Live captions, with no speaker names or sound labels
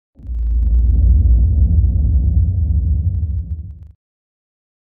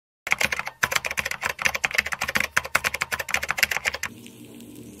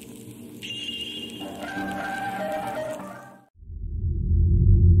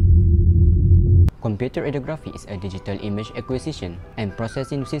Computer radiography is a digital image acquisition and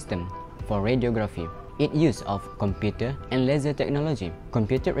processing system for radiography. It uses of computer and laser technology.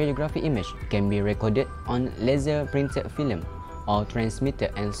 Computer radiography image can be recorded on laser printed film or transmitted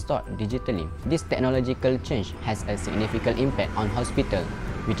and stored digitally. This technological change has a significant impact on hospital,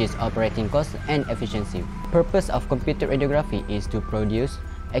 which is operating cost and efficiency. Purpose of computer radiography is to produce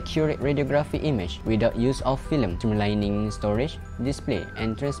accurate radiography image without use of film, streamlining storage, display,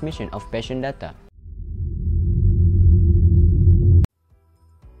 and transmission of patient data.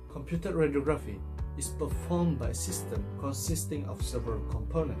 Computer radiography is performed by a system consisting of several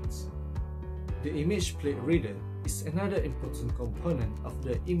components. The image plate reader is another important component of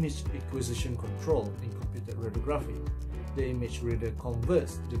the image acquisition control in computer radiography. The image reader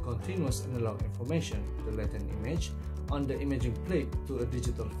converts the continuous analog information, the latent image, on the imaging plate to a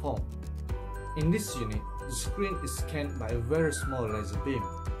digital form. In this unit, the screen is scanned by a very small laser beam.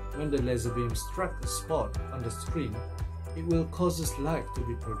 When the laser beam strikes a spot on the screen, it will cause light to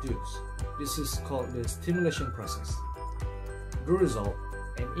be produced. This is called the stimulation process. The result,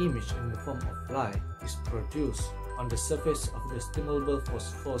 an image in the form of light, is produced on the surface of the stimulable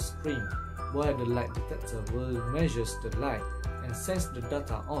phosphor screen, where the light detector will measure the light and sends the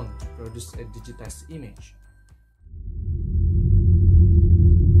data on to produce a digitized image.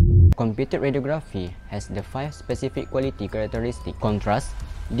 Computer radiography has the 5 specific quality characteristics: contrast,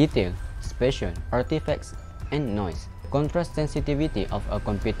 detail, spatial, artifacts, and noise. Contrast sensitivity of a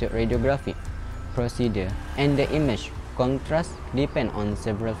computer radiographic procedure and the image contrast depend on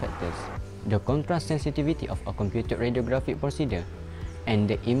several factors. The contrast sensitivity of a computer radiographic procedure and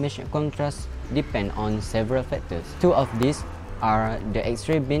the image contrast depend on several factors. Two of these are the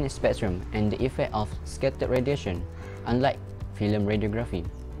X-ray beam spectrum and the effect of scattered radiation. Unlike film radiography,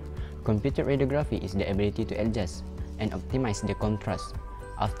 computer radiography is the ability to adjust and optimize the contrast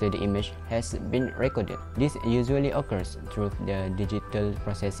after the image has been recorded. This usually occurs through the digital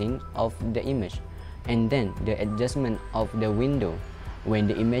processing of the image and then the adjustment of the window when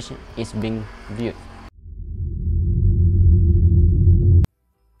the image is being viewed.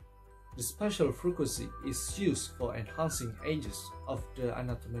 The spatial frequency is used for enhancing edges of the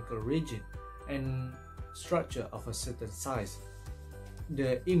anatomical region and structure of a certain size.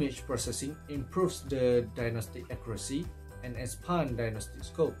 The image processing improves the diagnostic accuracy and expand diagnostic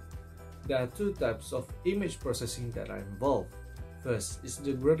scope. There are two types of image processing that are involved. First is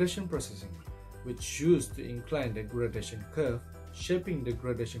the gradation processing, which used to incline the gradation curve, shaping the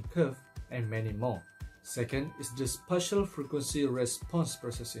gradation curve, and many more. Second is the spatial frequency response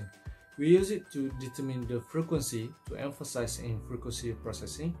processing. We use it to determine the frequency to emphasize in frequency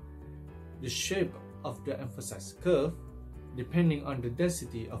processing, the shape of the emphasized curve, depending on the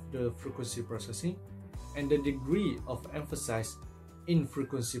density of the frequency processing, and the degree of emphasis in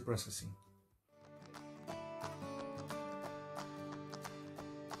frequency processing.